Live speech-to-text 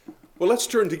Well, let's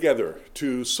turn together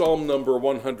to Psalm number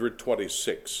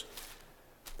 126.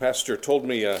 Pastor told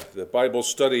me the Bible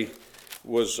study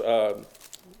was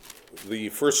the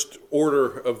first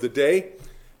order of the day,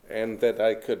 and that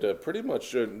I could pretty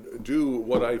much do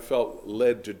what I felt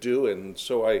led to do, and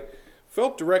so I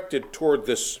felt directed toward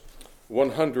this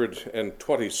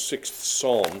 126th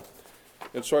Psalm.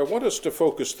 And so I want us to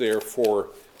focus there for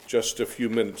just a few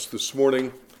minutes this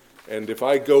morning. And if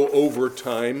I go over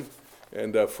time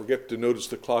and forget to notice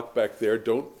the clock back there,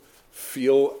 don't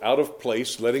feel out of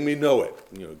place letting me know it.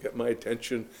 Get my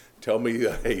attention, tell me,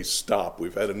 hey, stop,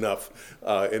 we've had enough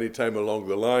anytime along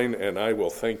the line, and I will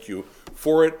thank you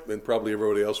for it, and probably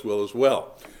everybody else will as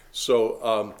well.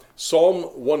 So Psalm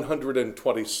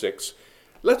 126.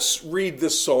 Let's read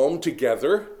this psalm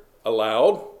together,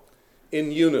 aloud,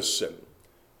 in unison.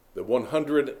 The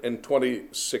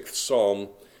 126th Psalm,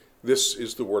 this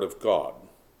is the word of God.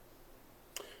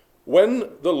 When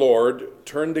the Lord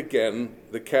turned again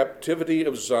the captivity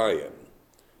of Zion,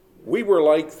 we were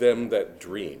like them that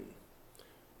dream.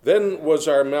 Then was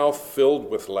our mouth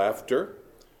filled with laughter,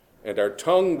 and our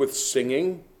tongue with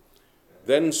singing.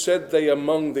 Then said they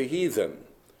among the heathen,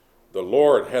 the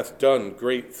Lord hath done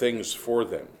great things for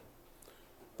them.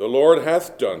 The Lord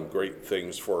hath done great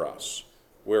things for us,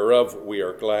 whereof we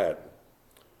are glad.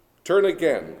 Turn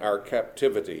again our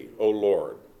captivity, O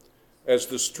Lord, as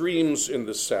the streams in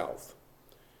the south.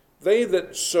 They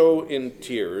that sow in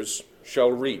tears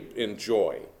shall reap in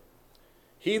joy.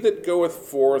 He that goeth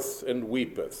forth and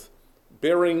weepeth,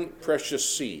 bearing precious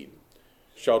seed,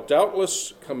 shall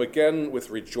doubtless come again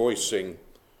with rejoicing,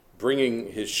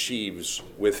 bringing his sheaves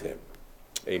with him.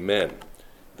 Amen.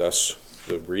 Thus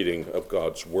the reading of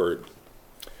God's word.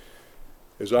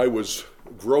 As I was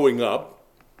growing up,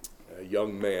 a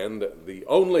young man, the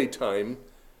only time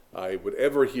I would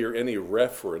ever hear any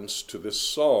reference to this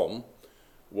psalm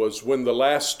was when the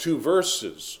last two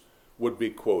verses would be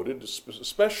quoted,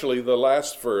 especially the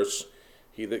last verse,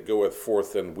 he that goeth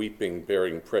forth and weeping,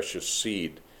 bearing precious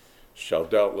seed, shall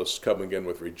doubtless come again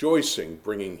with rejoicing,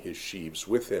 bringing his sheaves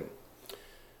with him.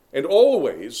 And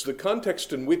always the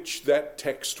context in which that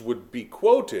text would be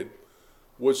quoted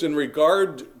was in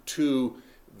regard to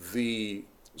the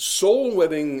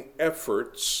soul-winning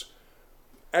efforts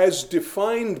as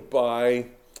defined by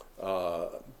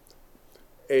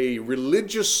a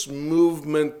religious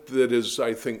movement that is,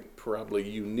 I think, probably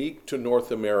unique to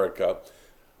North America,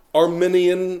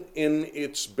 Arminian in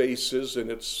its basis,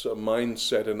 in its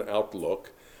mindset and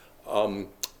outlook. And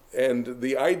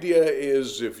the idea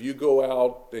is if you go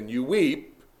out and you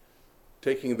weep,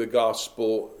 taking the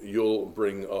gospel, you'll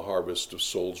bring a harvest of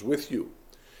souls with you.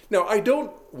 Now, I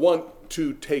don't want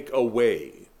to take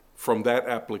away from that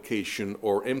application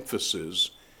or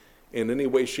emphasis in any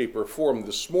way, shape, or form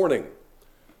this morning.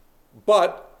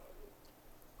 But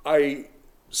I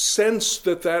sense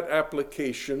that that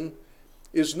application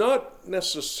is not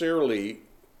necessarily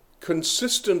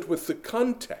consistent with the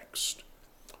context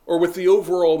or with the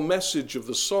overall message of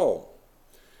the psalm.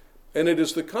 And it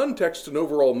is the context and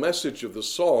overall message of the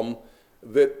psalm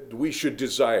that we should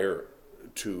desire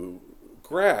to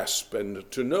grasp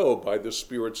and to know by the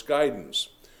Spirit's guidance.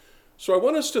 So I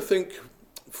want us to think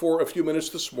for a few minutes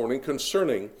this morning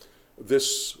concerning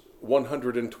this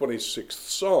 126th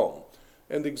Psalm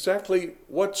and exactly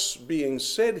what's being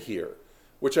said here,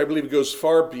 which I believe goes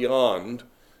far beyond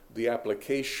the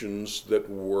applications that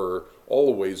were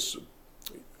always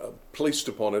placed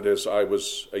upon it as I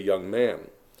was a young man.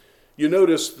 You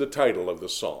notice the title of the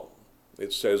psalm.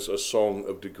 It says a song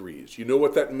of degrees. You know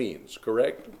what that means,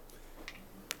 correct?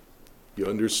 You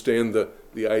understand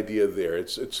the idea there.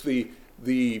 It's it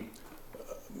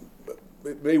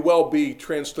may well be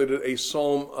translated a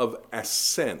psalm of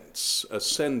ascents,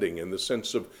 ascending in the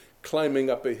sense of climbing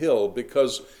up a hill,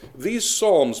 because these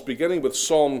psalms, beginning with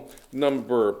Psalm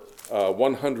number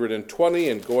 120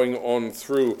 and going on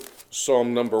through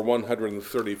Psalm number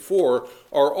 134,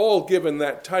 are all given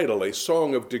that title, a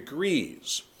song of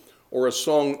degrees, or a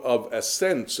song of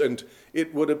ascents. And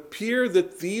it would appear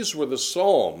that these were the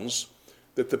psalms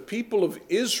that the people of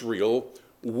Israel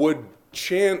would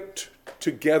chant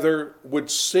together, would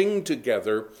sing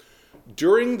together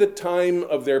during the time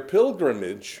of their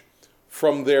pilgrimage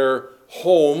from their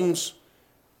homes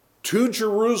to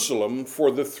Jerusalem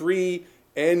for the 3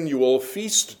 annual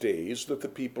feast days that the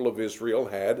people of Israel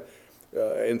had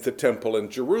in the temple in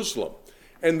Jerusalem.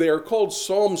 And they are called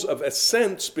Psalms of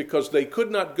Ascents because they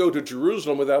could not go to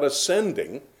Jerusalem without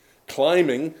ascending,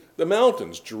 climbing the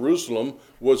mountains. Jerusalem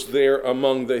was there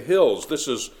among the hills. This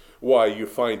is why you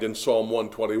find in Psalm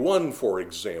 121, for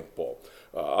example,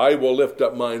 I will lift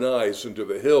up mine eyes into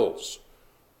the hills.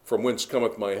 From whence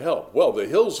cometh my help? Well, the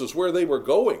hills is where they were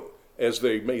going as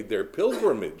they made their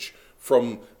pilgrimage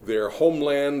from their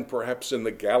homeland, perhaps in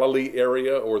the Galilee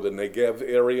area or the Negev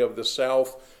area of the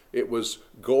south. It was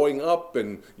going up,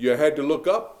 and you had to look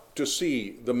up to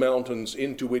see the mountains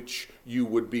into which you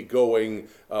would be going,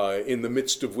 in the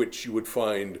midst of which you would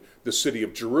find the city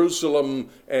of Jerusalem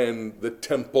and the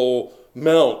Temple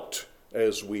Mount,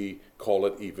 as we call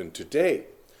it even today.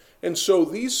 And so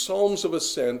these psalms of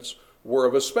ascents were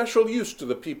of a special use to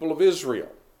the people of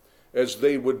Israel as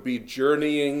they would be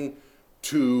journeying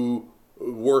to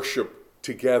worship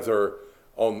together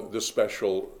on the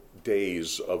special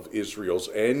days of Israel's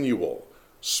annual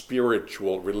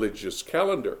spiritual religious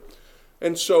calendar.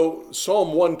 And so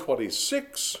Psalm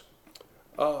 126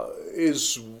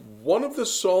 is one of the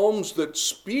psalms that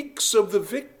speaks of the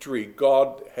victory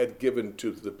God had given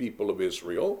to the people of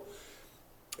Israel.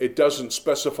 It doesn't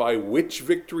specify which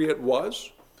victory it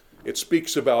was. It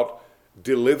speaks about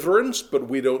deliverance, but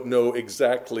we don't know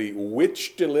exactly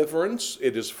which deliverance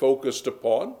it is focused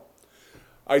upon.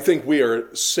 I think we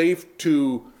are safe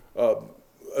to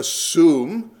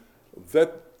assume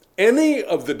that any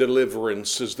of the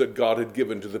deliverances that God had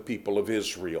given to the people of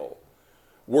Israel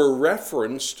were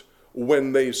referenced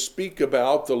when they speak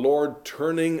about the Lord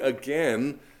turning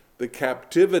again the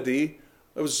captivity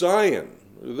of Zion,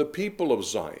 the people of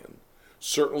Zion.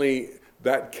 Certainly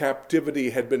that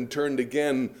captivity had been turned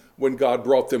again when God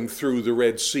brought them through the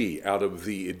Red Sea out of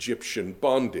the Egyptian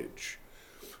bondage.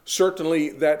 Certainly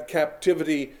that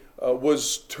captivity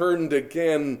was turned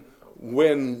again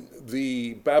when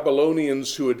the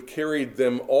Babylonians who had carried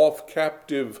them off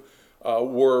captive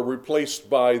were replaced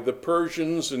by the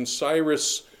Persians, and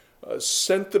Cyrus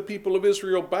sent the people of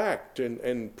Israel back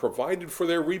and provided for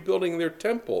their rebuilding their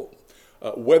temple.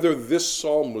 Whether this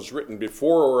psalm was written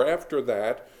before or after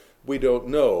that, we don't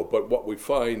know, but what we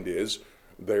find is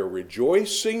they're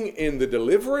rejoicing in the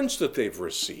deliverance that they've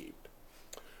received,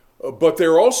 but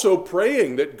they're also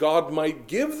praying that God might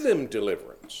give them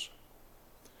deliverance.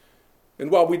 And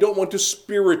while we don't want to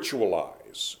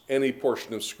spiritualize any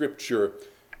portion of Scripture,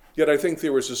 yet I think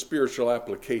there is a spiritual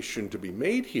application to be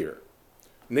made here.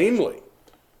 Namely,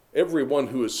 everyone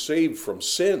who is saved from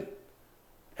sin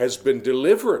has been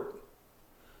delivered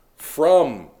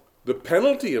from the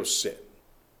penalty of sin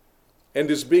and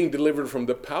is being delivered from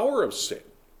the power of sin.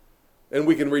 And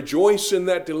we can rejoice in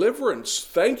that deliverance.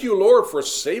 Thank you, Lord, for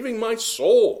saving my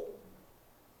soul.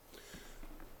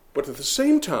 But at the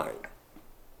same time,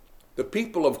 the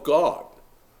people of God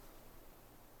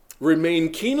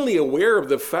remain keenly aware of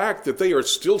the fact that they are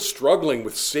still struggling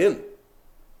with sin.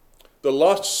 The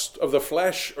lusts of the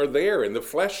flesh are there, and the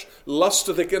flesh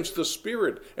lusteth against the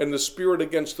spirit, and the spirit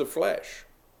against the flesh.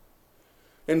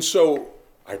 And so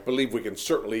I believe we can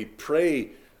certainly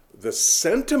pray the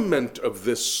sentiment of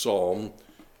this psalm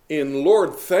in,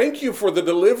 Lord, thank you for the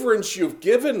deliverance you've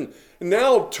given.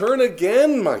 Now turn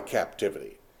again my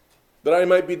captivity, that I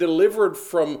might be delivered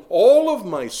from all of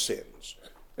my sins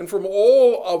and from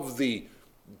all of the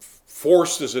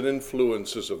forces and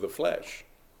influences of the flesh.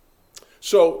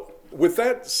 So with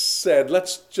that said,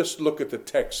 let's just look at the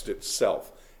text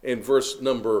itself. In verse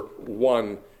number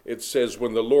 1, it says,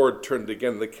 when the Lord turned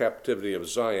again the captivity of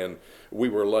Zion, we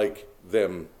were like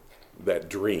them that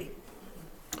dream.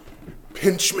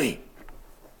 Pinch me.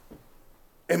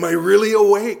 Am I really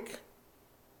awake?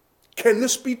 Can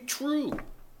this be true?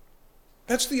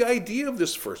 That's the idea of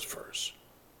this first verse.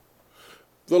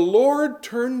 The Lord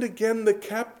turned again the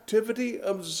captivity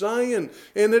of Zion,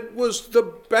 and it was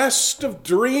the best of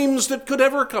dreams that could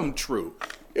ever come true.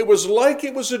 It was like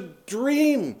it was a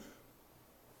dream,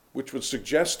 which would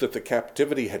suggest that the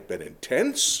captivity had been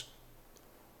intense,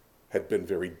 had been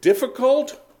very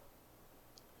difficult,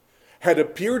 had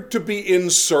appeared to be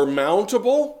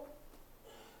insurmountable.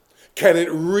 Can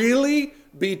it really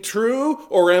be true,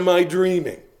 or am I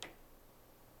dreaming?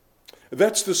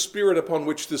 That's the spirit upon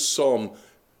which this psalm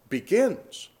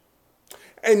begins.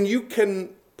 And you can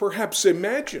perhaps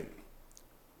imagine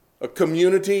a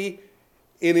community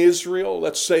in Israel,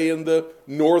 let's say in the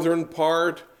northern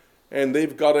part, and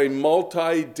they've got a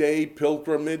multi-day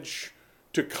pilgrimage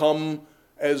to come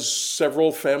as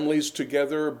several families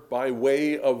together by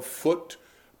way of foot,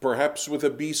 perhaps with a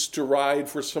beast to ride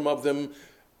for some of them,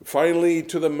 finally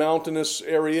to the mountainous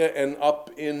area and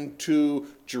up into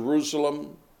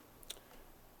Jerusalem.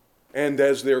 And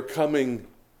as they're coming,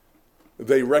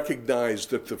 they recognize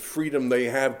that the freedom they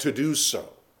have to do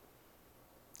so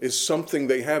is something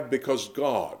they have because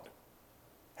God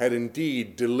had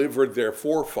indeed delivered their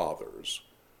forefathers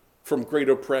from great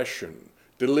oppression,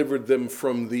 delivered them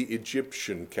from the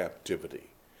Egyptian captivity,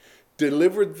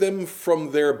 delivered them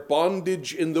from their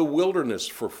bondage in the wilderness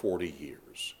for 40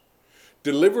 years,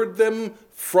 delivered them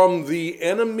from the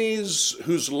enemies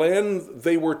whose land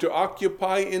they were to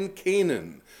occupy in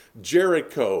Canaan,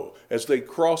 Jericho, as they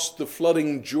crossed the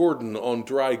flooding Jordan on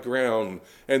dry ground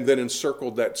and then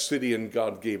encircled that city and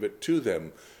God gave it to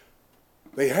them.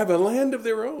 They have a land of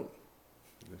their own.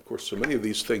 And of course, so many of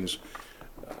these things,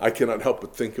 I cannot help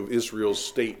but think of Israel's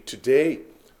state today,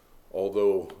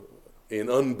 although in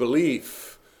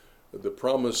unbelief, the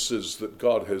promises that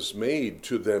God has made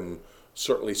to them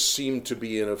certainly seem to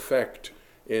be in effect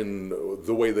in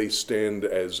the way they stand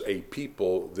as a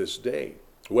people this day.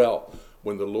 Well,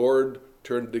 when the Lord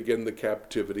turned again the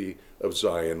captivity of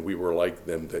Zion, we were like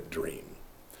them that dream.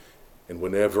 And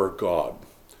whenever God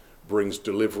brings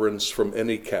deliverance from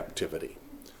any captivity,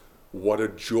 what a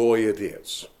joy it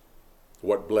is,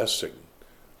 what blessing,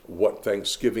 what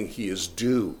thanksgiving he is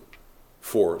due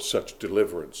for such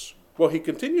deliverance. Well, he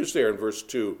continues there in verse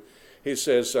 2. He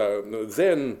says,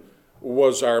 then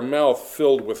was our mouth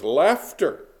filled with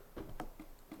laughter,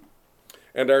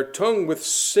 and our tongue with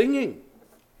singing.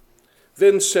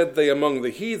 Then said they among the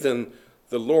heathen,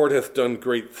 the Lord hath done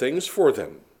great things for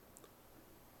them.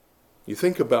 You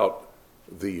think about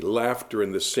the laughter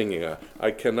and the singing. I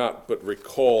cannot but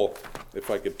recall, if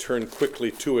I could turn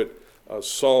quickly to it,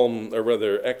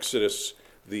 Exodus,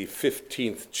 the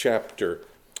 15th chapter,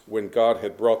 when God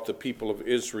had brought the people of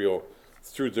Israel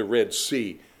through the Red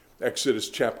Sea. Exodus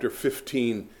chapter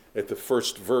 15, at the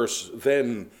first verse,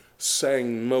 then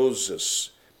sang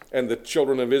Moses and the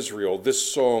children of Israel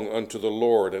this song unto the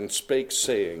Lord, and spake,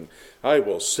 saying, I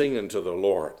will sing unto the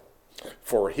Lord,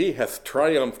 for he hath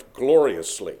triumphed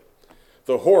gloriously.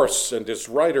 The horse and his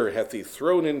rider hath he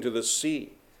thrown into the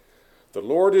sea. The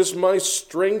Lord is my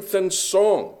strength and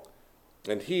song,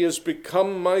 and he is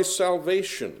become my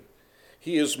salvation.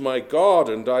 He is my God,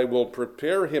 and I will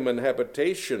prepare him an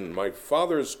habitation, my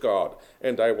father's God,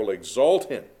 and I will exalt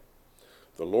him.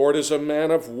 The Lord is a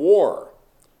man of war.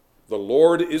 The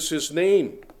Lord is his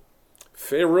name.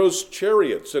 Pharaoh's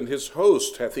chariots and his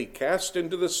host hath he cast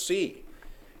into the sea.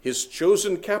 His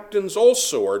chosen captains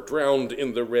also are drowned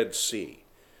in the Red Sea.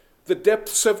 The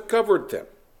depths have covered them.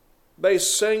 They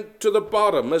sank to the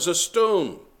bottom as a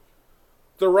stone.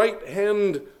 Thy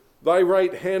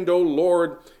right hand, O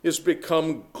Lord, is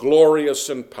become glorious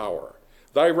in power.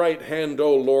 Thy right hand,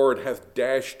 O Lord, hath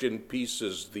dashed in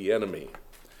pieces the enemy.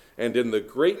 And in the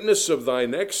greatness of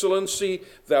thine excellency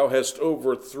thou hast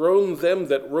overthrown them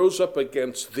that rose up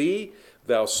against thee.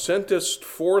 Thou sentest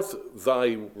forth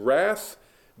thy wrath,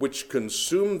 which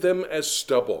consumed them as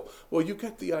stubble. Well, you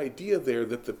get the idea there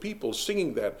that the people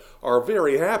singing that are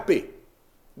very happy.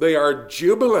 They are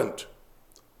jubilant.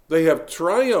 They have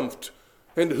triumphed.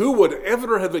 And who would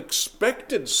ever have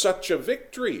expected such a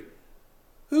victory?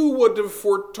 Who would have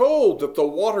foretold that the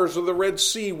waters of the Red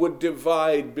Sea would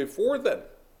divide before them?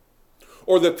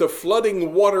 Or that the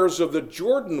flooding waters of the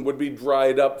Jordan would be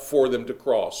dried up for them to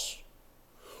cross?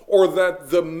 Or that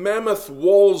the mammoth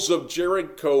walls of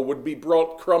Jericho would be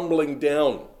brought crumbling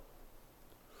down?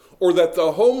 Or that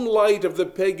the home light of the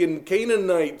pagan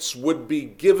Canaanites would be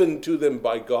given to them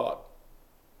by God?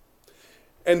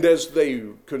 And as they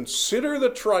consider the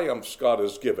triumphs God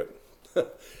has given,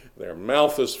 their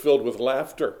mouth is filled with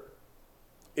laughter.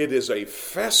 It is a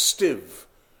festive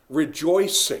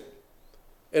rejoicing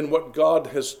in what God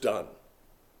has done.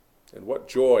 And what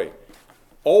joy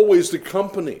always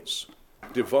accompanies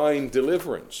divine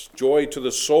deliverance, joy to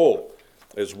the soul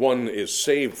as one is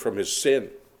saved from his sin.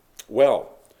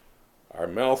 Well, our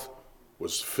mouth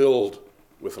was filled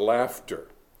with laughter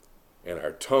and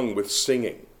our tongue with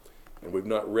singing. And we've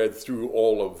not read through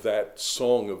all of that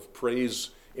song of praise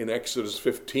in Exodus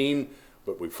 15,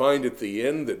 but we find at the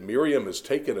end that Miriam has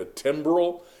taken a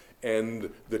timbrel, and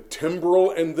the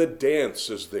timbrel and the dance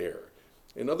is there.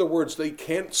 In other words, they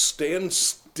can't stand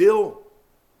still.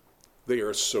 They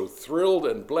are so thrilled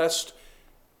and blessed.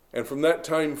 And from that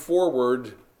time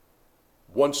forward,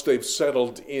 once they've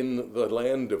settled in the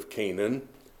land of Canaan,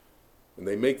 and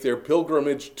they make their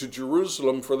pilgrimage to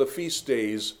Jerusalem for the feast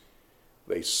days,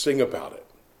 they sing about it.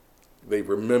 They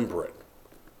remember it.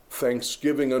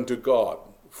 Thanksgiving unto God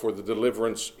for the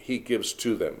deliverance he gives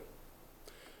to them.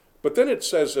 But then it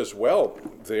says as well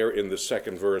there in the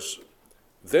second verse,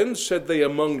 then said they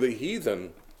among the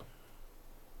heathen,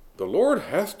 the Lord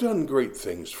hath done great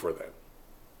things for them.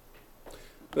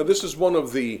 Now this is one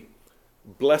of the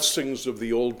blessings of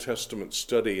the Old Testament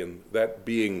study, and that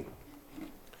being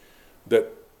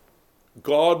that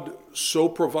God so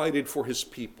provided for his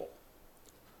people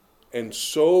and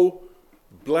so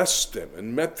blessed them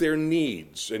and met their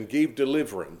needs and gave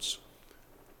deliverance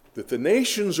that the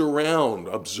nations around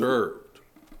observed.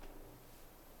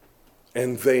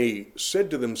 And they said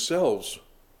to themselves,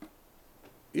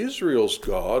 Israel's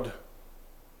God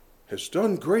has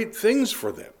done great things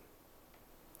for them.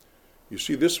 You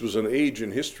see, this was an age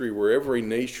in history where every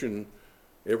nation,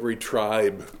 every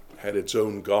tribe had its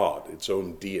own god, its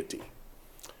own deity.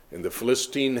 And the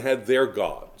Philistine had their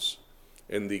gods,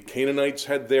 and the Canaanites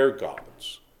had their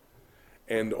gods.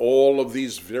 And all of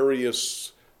these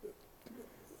various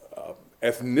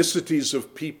ethnicities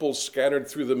of people scattered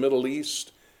through the Middle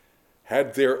East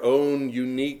had their own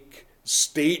unique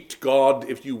state god,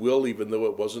 if you will, even though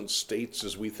it wasn't states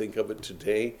as we think of it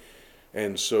today.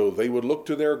 And so they would look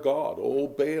to their god. "Oh,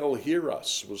 Baal, hear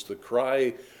us," was the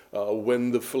cry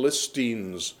when the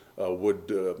Philistines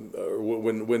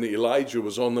when Elijah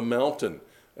was on the mountain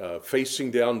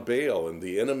facing down Baal, and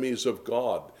the enemies of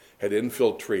God had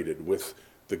infiltrated with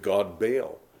the god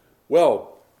Baal.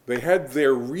 Well, they had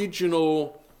their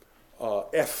regional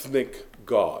ethnic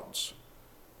gods,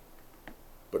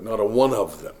 but not a one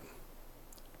of them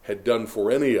had done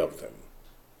for any of them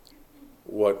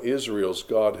what Israel's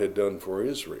God had done for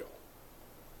Israel.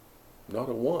 Not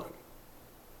a one.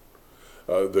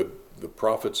 The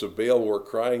prophets of Baal were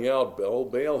crying out, "Oh,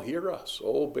 Baal, hear us.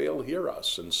 Oh, Baal, hear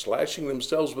us," and slashing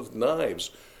themselves with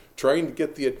knives, trying to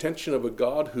get the attention of a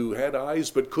God who had eyes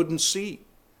but couldn't see,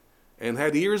 and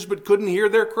had ears but couldn't hear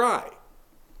their cry.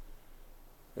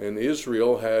 And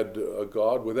Israel had a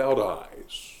God without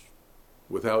eyes,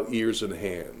 without ears and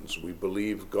hands. We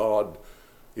believe God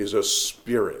is a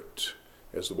spirit,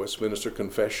 as the Westminster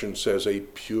Confession says, a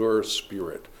pure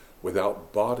spirit,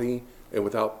 without body and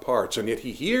without parts. And yet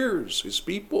he hears his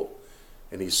people,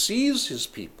 and he sees his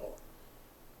people.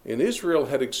 And Israel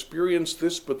had experienced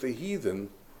this, but the heathen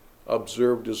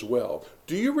observed as well.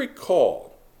 Do you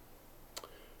recall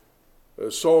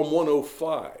Psalm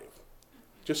 105?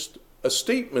 Just a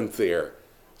statement there,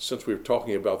 since we were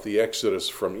talking about the Exodus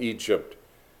from Egypt.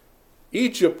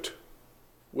 Egypt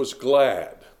was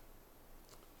glad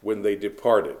when they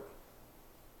departed,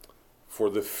 for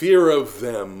the fear of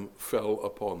them fell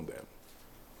upon them.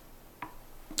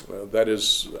 That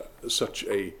is such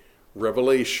a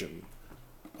revelation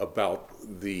about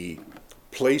the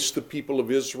place the people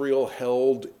of Israel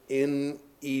held in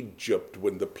Egypt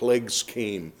when the plagues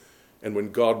came and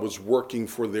when God was working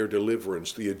for their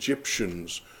deliverance. The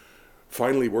Egyptians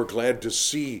finally were glad to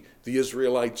see the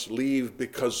Israelites leave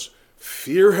because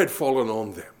fear had fallen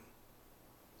on them.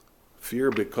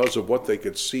 Fear because of what they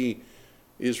could see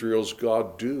Israel's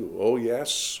God do. Oh,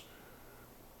 yes.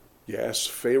 Yes,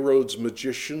 Pharaoh's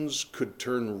magicians could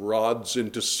turn rods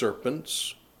into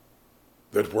serpents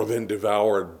that were then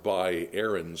devoured by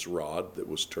Aaron's rod that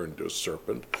was turned to a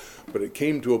serpent. But it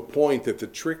came to a point that the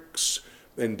tricks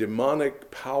and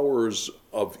demonic powers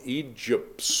of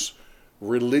Egypt's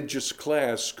religious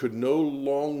class could no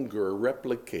longer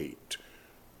replicate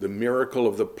the miracle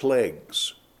of the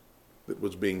plagues that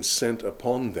was being sent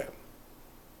upon them.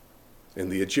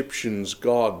 And the Egyptians'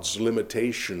 gods'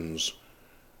 limitations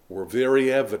were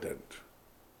very evident.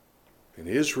 And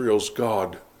Israel's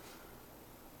God,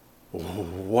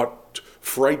 what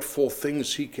frightful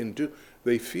things he can do,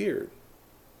 they feared.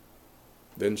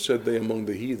 Then said they among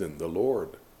the heathen, "The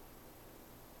Lord,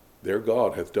 their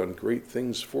God, hath done great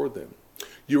things for them."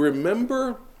 You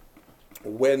remember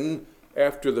when,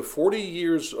 after the 40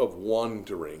 years of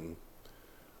wandering,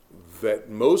 that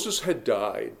Moses had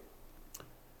died,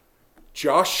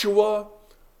 Joshua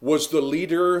was the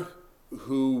leader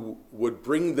who would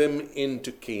bring them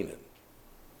into Canaan.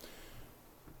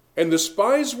 And the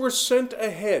spies were sent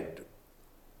ahead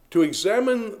to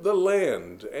examine the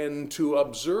land and to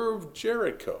observe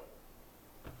Jericho.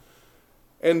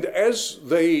 And as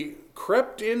they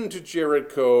crept into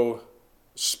Jericho,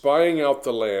 spying out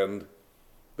the land,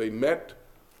 they met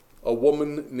a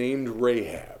woman named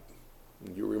Rahab.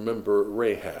 You remember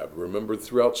Rahab, remembered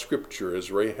throughout Scripture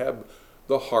as Rahab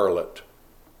the harlot.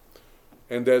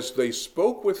 And as they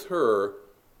spoke with her,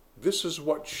 this is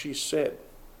what she said.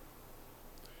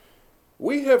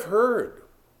 "We have heard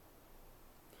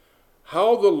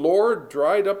how the Lord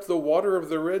dried up the water of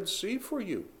the Red Sea for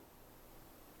you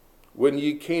when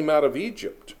ye came out of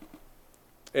Egypt,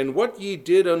 and what ye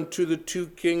did unto the two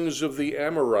kings of the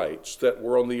Amorites that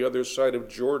were on the other side of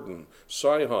Jordan,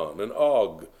 Sihon and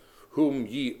Og, whom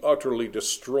ye utterly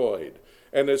destroyed.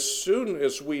 And as soon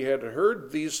as we had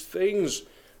heard these things,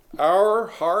 our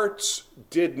hearts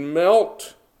did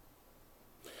melt.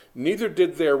 Neither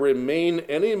did there remain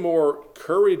any more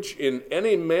courage in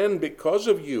any man because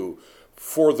of you.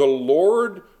 For the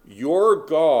Lord your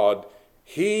God,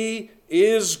 he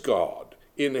is God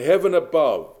in heaven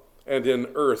above and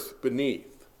in earth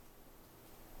beneath."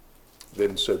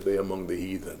 Then said they among the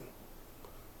heathen,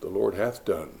 the Lord hath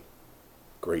done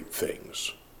great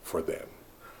things for them.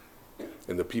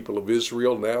 And the people of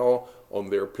Israel, now on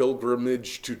their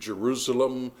pilgrimage to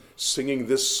Jerusalem, singing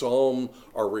this psalm,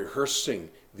 are rehearsing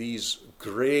these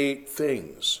great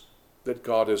things that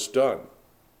God has done.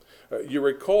 You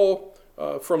recall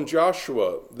from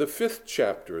Joshua, the 5th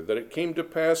chapter, that it came to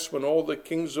pass when all the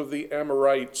kings of the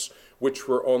Amorites, which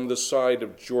were on the side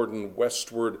of Jordan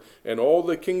westward, and all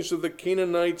the kings of the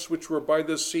Canaanites, which were by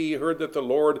the sea, heard that the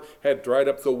Lord had dried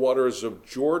up the waters of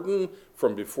Jordan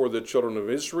from before the children of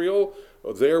Israel,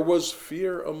 there was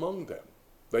fear among them.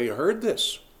 They heard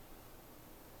this.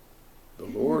 The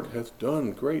Lord hath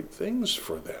done great things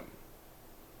for them.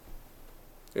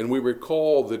 And we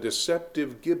recall the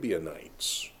deceptive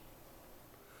Gibeonites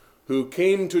who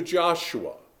came to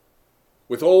Joshua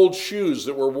with old shoes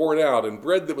that were worn out and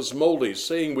bread that was moldy,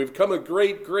 saying, we've come a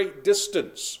great, great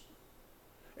distance,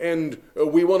 and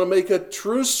we want to make a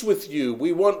truce with you.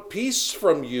 We want peace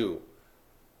from you.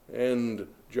 And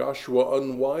Joshua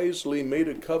unwisely made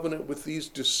a covenant with these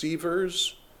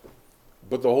deceivers.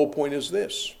 But the whole point is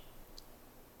this.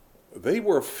 They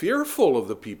were fearful of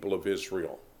the people of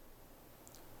Israel,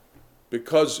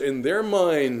 because in their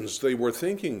minds they were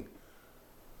thinking,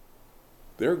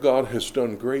 their God has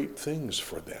done great things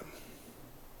for them.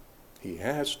 He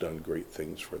has done great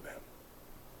things for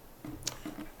them.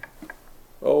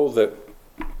 Oh, that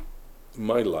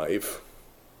my life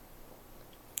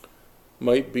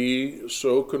might be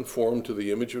so conformed to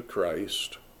the image of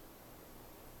Christ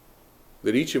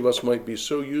that each of us might be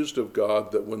so used of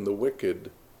God that when the wicked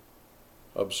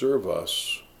observe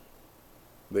us,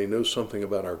 they know something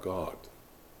about our God.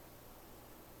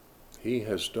 He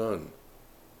has done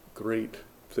great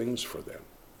things for them.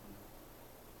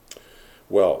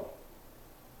 Well,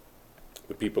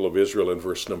 the people of Israel in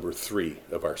verse number 3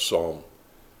 of our psalm,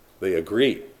 they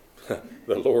agree.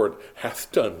 The Lord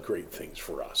hath done great things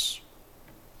for us,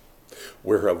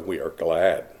 whereof we are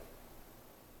glad.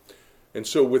 And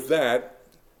so with that,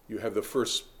 you have the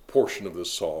first portion of the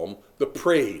psalm, the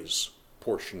praise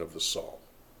portion of the psalm.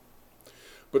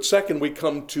 But second, we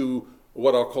come to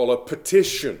what I'll call a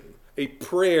petition, a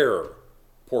prayer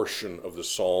portion of the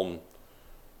psalm.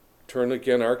 Turn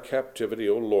again our captivity,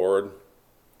 O Lord,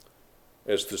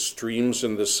 as the streams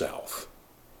in the south.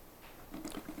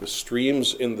 The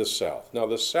streams in the south. Now,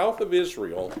 the south of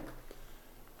Israel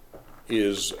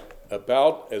is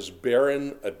about as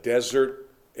barren a desert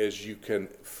as you can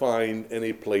find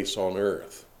any place on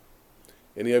earth.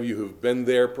 Any of you who've been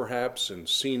there perhaps and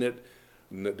seen it,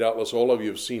 doubtless all of you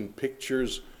have seen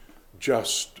pictures,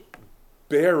 just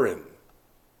barren,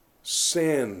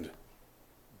 sand,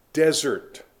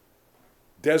 desert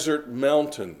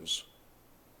mountains.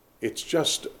 It's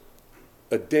just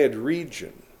a dead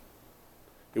region.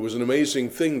 It was an amazing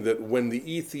thing that when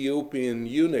the Ethiopian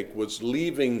eunuch was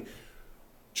leaving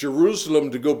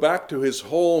Jerusalem to go back to his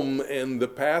home, and the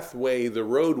pathway, the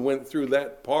road went through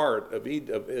that part of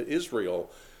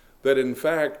Israel, that in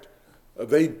fact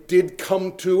they did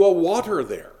come to a water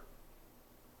there.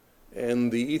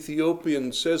 And the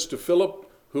Ethiopian says to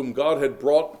Philip, whom God had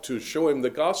brought to show him the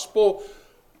gospel,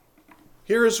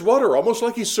 here is water, almost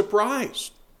like he's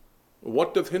surprised.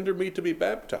 What doth hinder me to be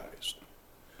baptized?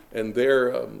 And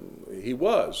there he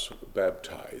was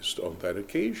baptized on that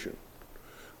occasion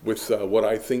with what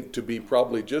I think to be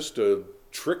probably just a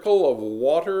trickle of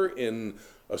water in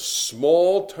a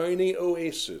small, tiny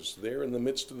oasis there in the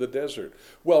midst of the desert.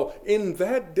 Well, in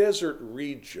that desert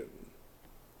region,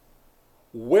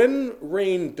 when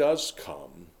rain does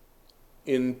come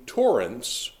in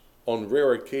torrents on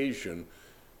rare occasion,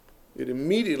 it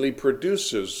immediately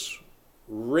produces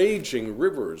raging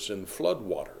rivers and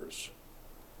floodwaters.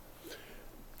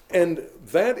 And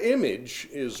that image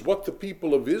is what the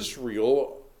people of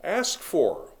Israel asked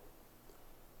for.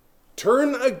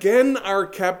 Turn again our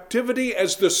captivity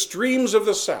as the streams of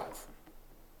the south.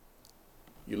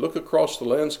 You look across the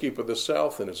landscape of the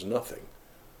south and it's nothing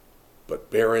but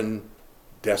barren,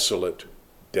 desolate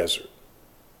desert.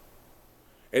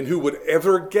 And who would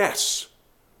ever guess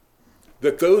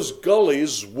that those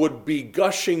gullies would be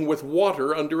gushing with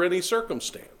water under any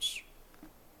circumstance?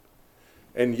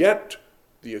 And yet,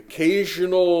 the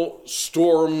occasional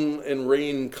storm and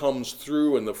rain comes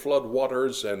through and the flood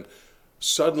waters, and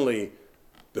suddenly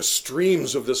the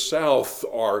streams of the south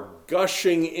are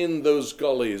gushing in those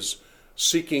gullies,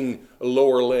 seeking a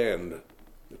lower land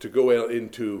to go out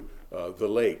into the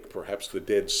lake, perhaps the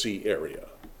Dead Sea area.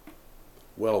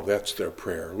 Well, that's their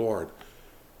prayer. Lord,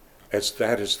 as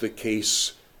that is the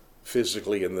case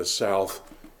physically in the south,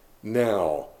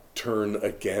 now turn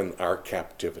again our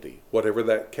captivity. Whatever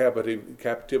that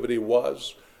captivity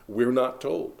was, we're not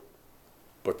told.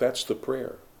 But that's the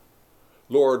prayer.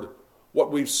 Lord,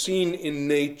 what we've seen in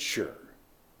nature,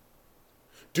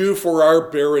 do for our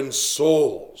barren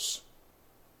souls,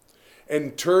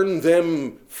 and turn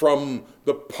them from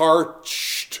the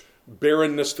parched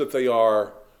barrenness that they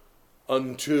are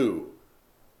unto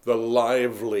the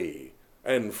lively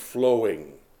and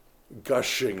flowing,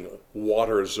 gushing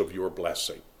waters of your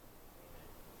blessing.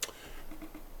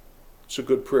 It's a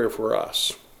good prayer for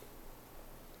us,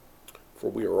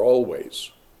 for we are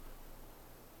always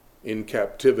in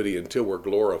captivity until we're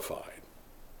glorified.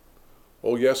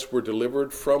 Oh yes, we're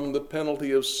delivered from the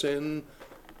penalty of sin,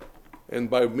 and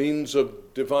by means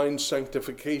of divine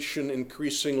sanctification,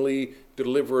 increasingly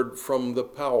delivered from the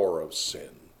power of sin.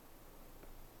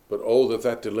 But oh,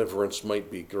 that deliverance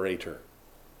might be greater,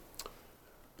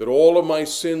 that all of my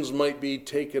sins might be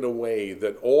taken away,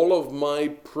 that all of my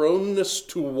proneness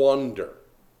to wander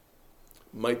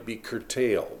might be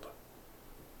curtailed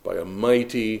by a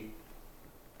mighty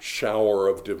shower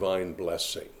of divine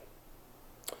blessing.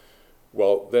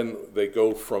 Well, then they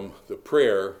go from the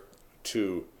prayer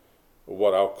to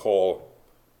what I'll call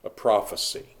a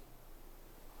prophecy.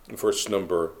 Verse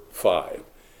number 5.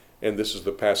 And this is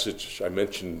the passage I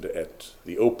mentioned at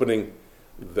the opening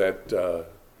that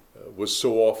was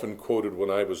so often quoted when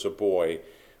I was a boy.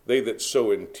 They that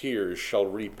sow in tears shall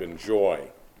reap in joy.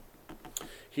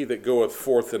 He that goeth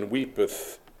forth and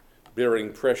weepeth,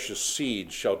 bearing precious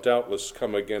seed, shall doubtless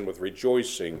come again with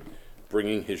rejoicing,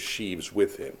 bringing his sheaves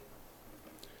with him.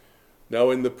 Now,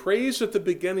 in the praise at the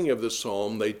beginning of the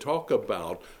psalm, they talk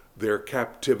about their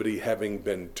captivity having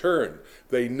been turned.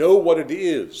 They know what it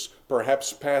is,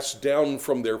 perhaps passed down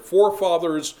from their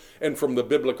forefathers and from the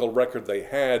biblical record they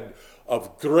had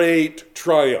of great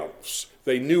triumphs.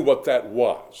 They knew what that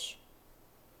was.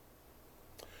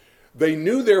 They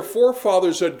knew their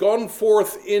forefathers had gone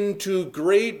forth into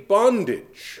great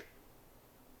bondage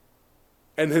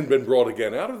and had been brought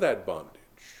again out of that bondage.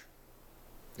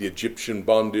 The Egyptian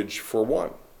bondage for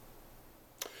one.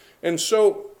 And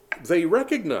so they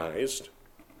recognized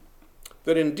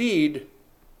that indeed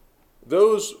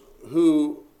those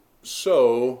who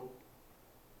sow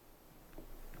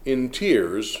in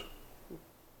tears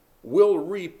will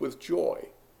reap with joy.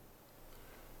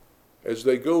 As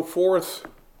they go forth,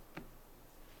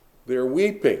 they're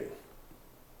weeping,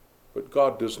 but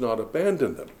God does not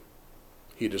abandon them.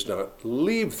 He does not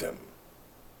leave them.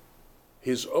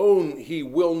 His own he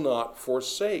will not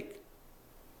forsake.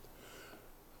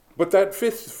 But that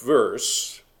 5th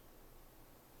verse,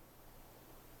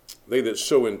 they that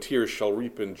sow in tears shall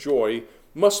reap in joy,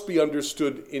 must be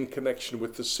understood in connection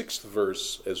with the 6th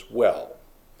verse as well.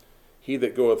 He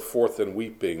that goeth forth and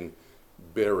weeping,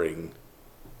 bearing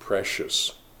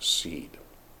precious seed.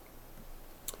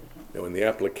 Now, in the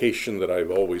application that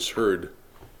I've always heard,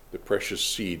 the precious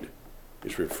seed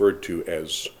is referred to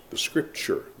as the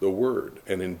Scripture, the Word.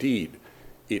 And indeed,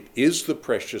 it is the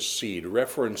precious seed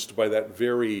referenced by that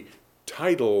very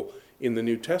title in the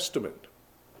New Testament.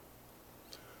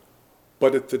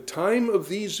 But at the time of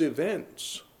these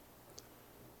events,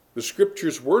 the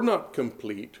Scriptures were not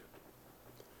complete,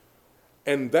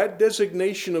 and that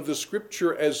designation of the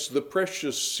Scripture as the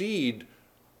precious seed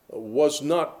was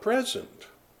not present.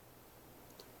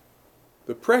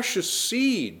 The precious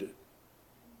seed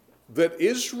that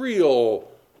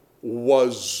Israel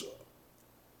was,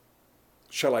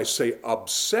 shall I say,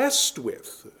 obsessed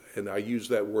with, and I use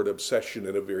that word obsession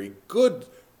in a very good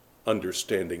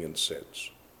understanding and sense,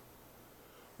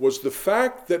 was the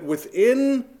fact that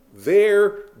within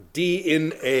their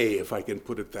DNA, if I can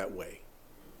put it that way,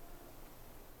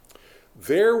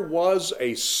 there was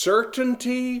a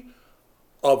certainty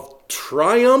of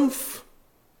triumph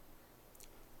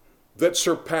that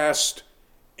surpassed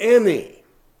any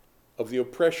of the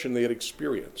oppression they had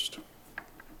experienced.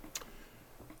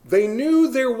 They knew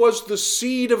there was the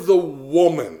seed of the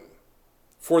woman,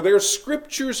 for their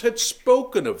scriptures had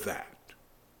spoken of that.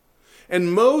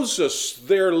 And Moses,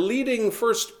 their leading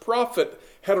first prophet,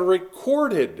 had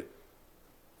recorded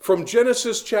from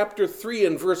Genesis chapter 3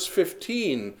 and verse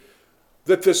 15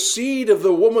 that the seed of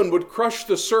the woman would crush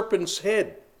the serpent's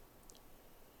head.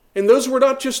 And those were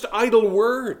not just idle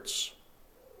words.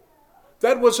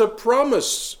 That was a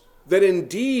promise that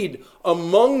indeed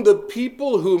among the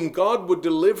people whom God would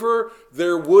deliver,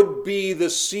 there would be the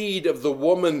seed of the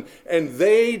woman. And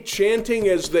they, chanting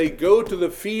as they go to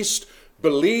the feast,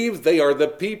 believe they are the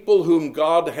people whom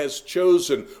God has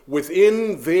chosen.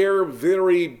 Within their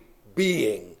very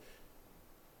being,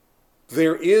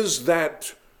 there is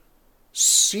that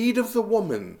seed of the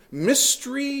woman,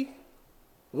 mystery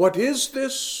What is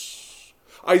this?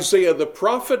 Isaiah the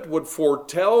prophet would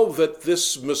foretell that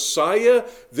this Messiah,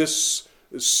 this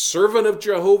servant of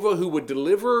Jehovah who would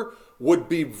deliver, would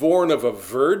be born of a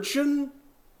virgin.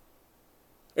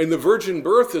 And the virgin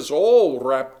birth is all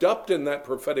wrapped up in that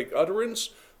prophetic utterance.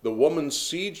 The woman's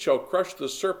seed shall crush the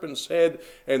serpent's head,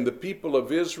 and the people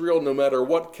of Israel, no matter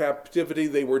what captivity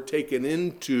they were taken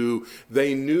into,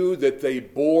 they knew that they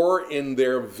bore in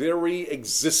their very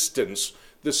existence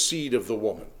the seed of the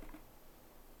woman.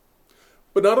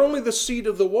 But not only the seed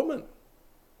of the woman,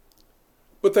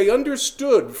 but they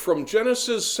understood from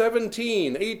Genesis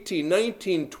 17, 18,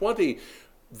 19, 20,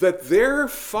 that their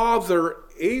father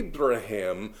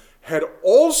Abraham had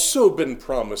also been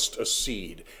promised a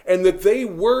seed, and that they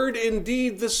were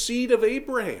indeed the seed of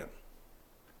Abraham.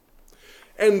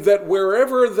 And that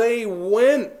wherever they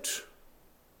went,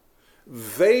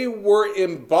 they were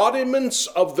embodiments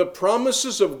of the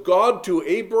promises of God to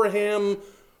Abraham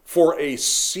for a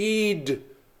seed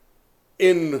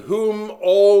in whom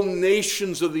all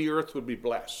nations of the earth would be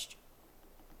blessed.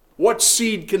 What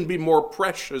seed can be more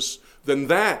precious than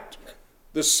that?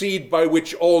 The seed by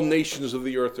which all nations of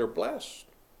the earth are blessed.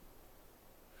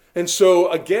 And so,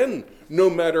 again, no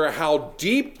matter how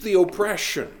deep the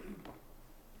oppression,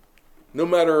 no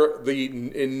matter the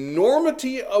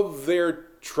enormity of their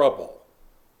trouble,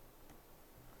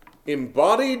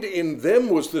 embodied in them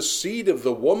was the seed of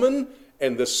the woman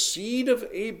and the seed of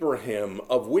Abraham,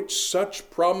 of which such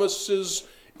promises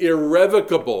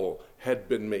irrevocable had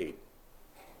been made.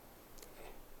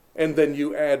 And then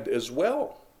you add as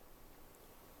well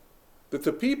that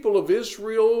the people of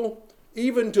Israel,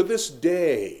 even to this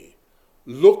day,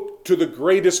 look to the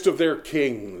greatest of their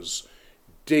kings,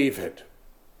 David.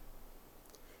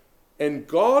 And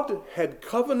God had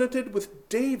covenanted with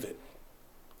David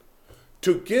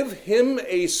to give him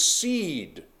a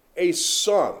seed, a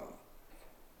son,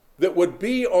 that would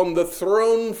be on the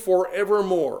throne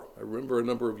forevermore. I remember a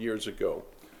number of years ago,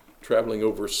 traveling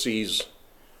overseas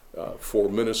for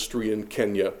ministry in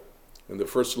Kenya. And the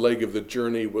first leg of the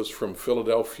journey was from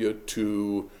Philadelphia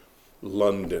to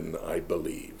London, I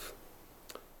believe.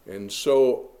 And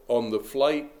so on the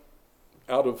flight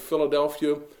out of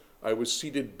Philadelphia, I was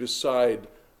seated beside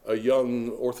a young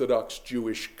Orthodox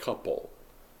Jewish couple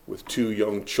with 2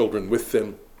 young children with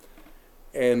them.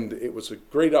 And it was a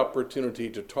great opportunity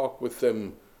to talk with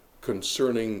them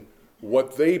concerning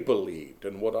what they believed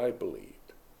and what I believed.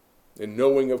 And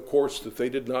knowing, of course, that they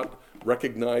did not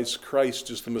recognize Christ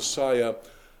as the Messiah,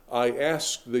 I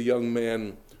asked the young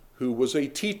man, who was a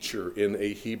teacher in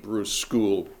a Hebrew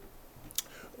school,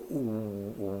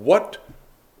 what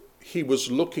he was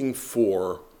looking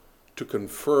for to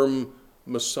confirm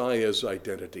Messiah's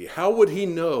identity. How would he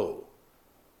know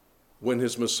when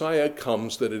his Messiah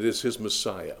comes that it is his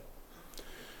Messiah?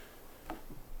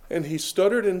 And he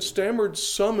stuttered and stammered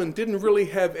some and didn't really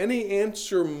have any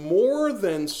answer more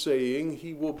than saying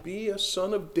he will be a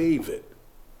son of David,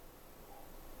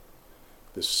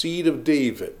 the seed of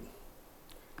David,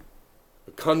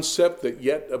 a concept that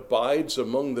yet abides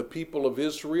among the people of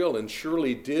Israel and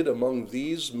surely did among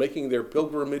these making their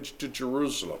pilgrimage to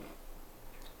Jerusalem.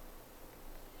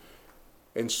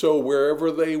 And so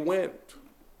wherever they went,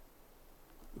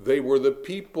 they were the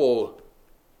people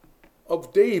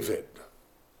of David.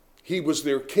 He was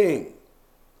their king.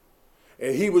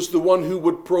 And he was the one who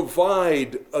would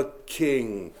provide a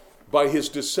king by his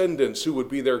descendants who would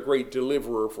be their great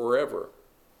deliverer forever.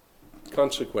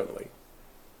 Consequently,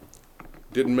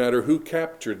 didn't matter who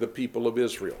captured the people of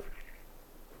Israel.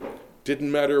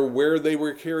 Didn't matter where they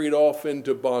were carried off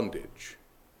into bondage.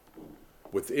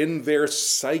 Within their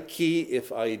psyche,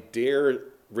 if I dare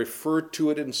refer to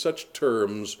it in such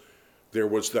terms, there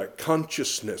was that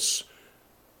consciousness: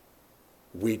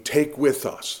 we take with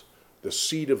us the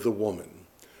seed of the woman,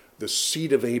 the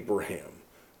seed of Abraham,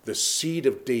 the seed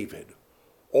of David,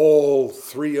 all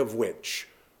 3 of which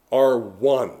are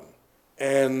one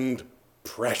and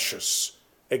precious,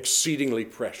 exceedingly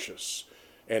precious.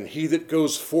 And he that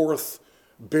goes forth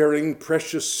bearing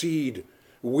precious seed,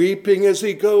 weeping as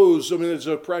he goes amid his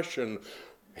oppression,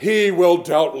 he will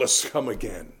doubtless come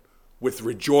again with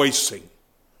rejoicing,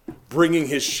 bringing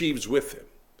his sheaves with him.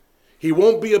 He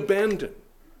won't be abandoned.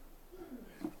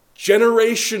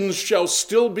 Generations shall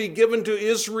still be given to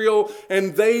Israel,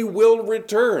 and they will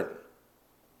return.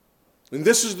 And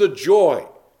this is the joy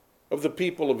of the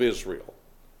people of Israel.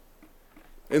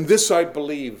 And this, I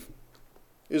believe,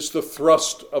 is the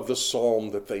thrust of the psalm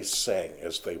that they sang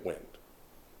as they went.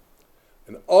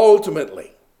 And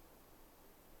ultimately,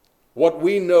 what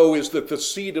we know is that the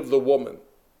seed of the woman,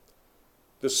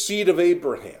 the seed of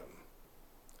Abraham,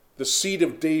 the seed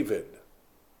of David,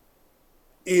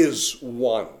 is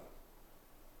one,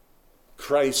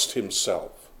 Christ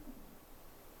himself.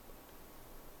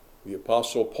 The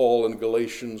Apostle Paul in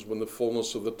Galatians, when the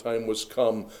fullness of the time was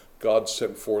come, God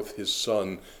sent forth his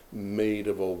Son, made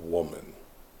of a woman,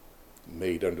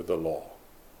 made under the law.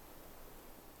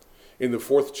 In the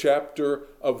 4th chapter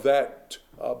of that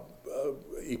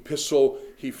epistle,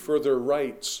 he further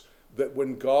writes that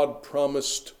when God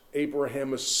promised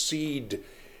Abraham a seed,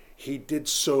 he did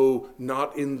so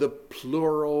not in the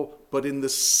plural, but in the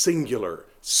singular,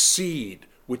 seed,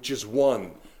 which is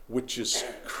one, which is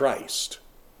Christ.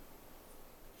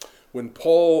 When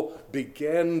Paul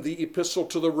began the epistle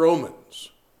to the Romans,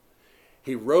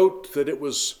 he wrote that it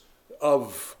was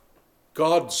of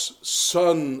God's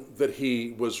Son that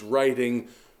he was writing,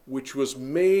 which was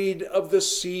made of the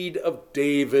seed of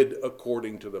David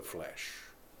according to the flesh.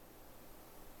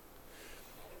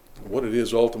 What it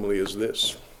is ultimately is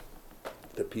this: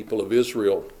 the people of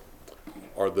Israel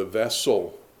are the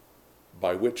vessel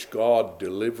by which God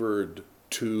delivered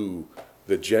to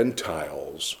the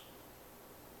Gentiles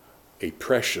a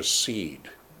precious seed,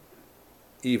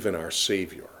 even our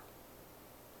Savior.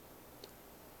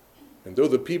 And though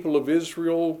the people of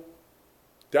Israel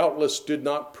doubtless did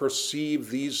not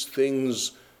perceive these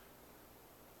things,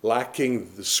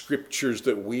 lacking the scriptures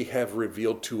that we have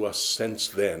revealed to us since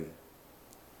then,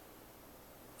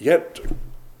 yet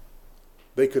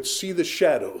they could see the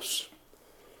shadows.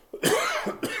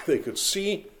 They could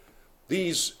see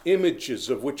these images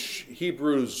of which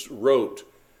Hebrews wrote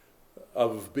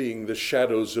of being the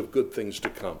shadows of good things to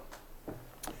come.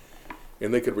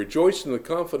 And they could rejoice in the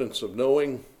confidence of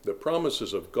knowing the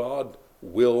promises of God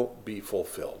will be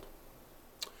fulfilled.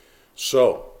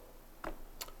 So,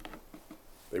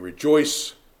 they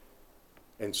rejoice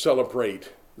and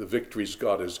celebrate the victories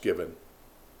God has given.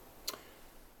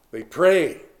 They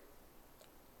pray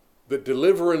that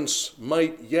deliverance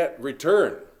might yet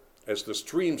return as the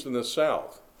streams in the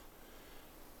south.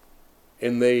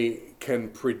 And they can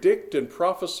predict and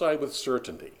prophesy with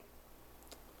certainty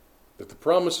that the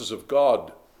promises of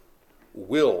God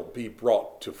will be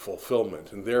brought to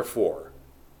fulfillment, and therefore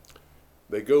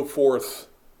they go forth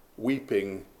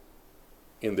weeping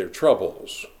in their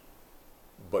troubles,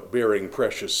 but bearing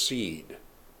precious seed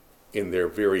in their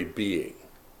very being.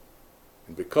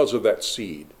 And because of that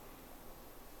seed,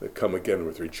 they come again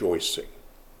with rejoicing.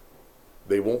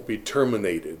 They won't be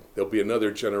terminated. There'll be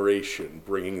another generation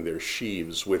bringing their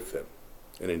sheaves with them.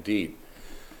 And indeed,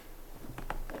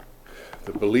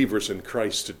 the believers in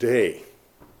Christ today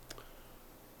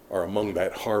are among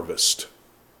that harvest,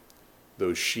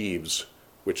 those sheaves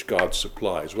which God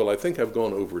supplies. Well, I think I've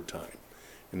gone over time,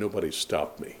 and nobody's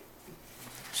stopped me.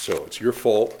 So it's your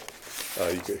fault.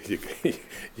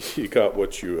 You got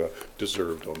what you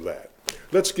deserved on that.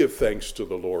 Let's give thanks to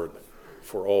the Lord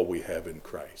for all we have in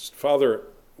Christ. Father,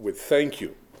 we thank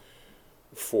you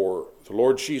for the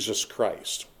Lord Jesus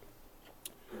Christ,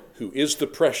 who is the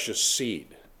precious seed,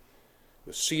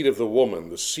 the seed of the woman,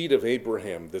 the seed of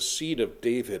Abraham, the seed of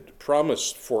David,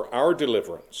 promised for our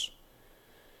deliverance.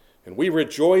 And we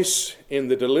rejoice in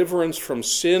the deliverance from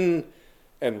sin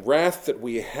and wrath that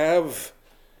we have.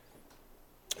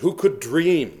 Who could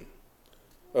dream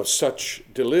of such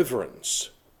deliverance,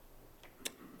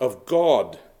 of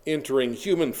God entering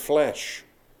human flesh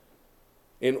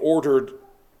in order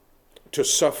to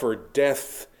suffer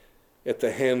death at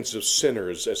the hands of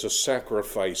sinners as a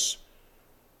sacrifice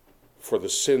for the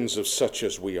sins of such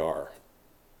as we are.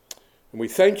 And we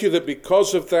thank you that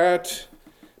because of that,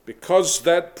 because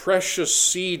that precious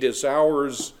seed is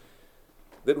ours,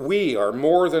 that we are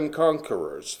more than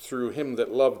conquerors through him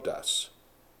that loved us,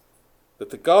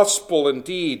 that the gospel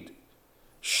indeed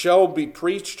shall be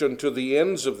preached unto the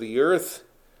ends of the earth,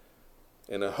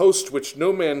 and a host which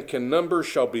no man can number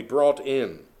shall be brought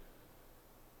in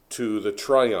to the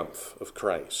triumph of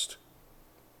Christ.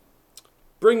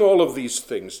 Bring all of these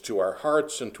things to our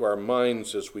hearts and to our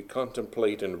minds as we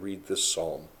contemplate and read this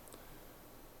psalm.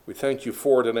 We thank you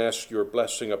for it and ask your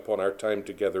blessing upon our time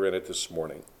together in it this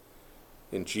morning.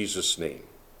 In Jesus' name,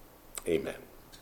 amen.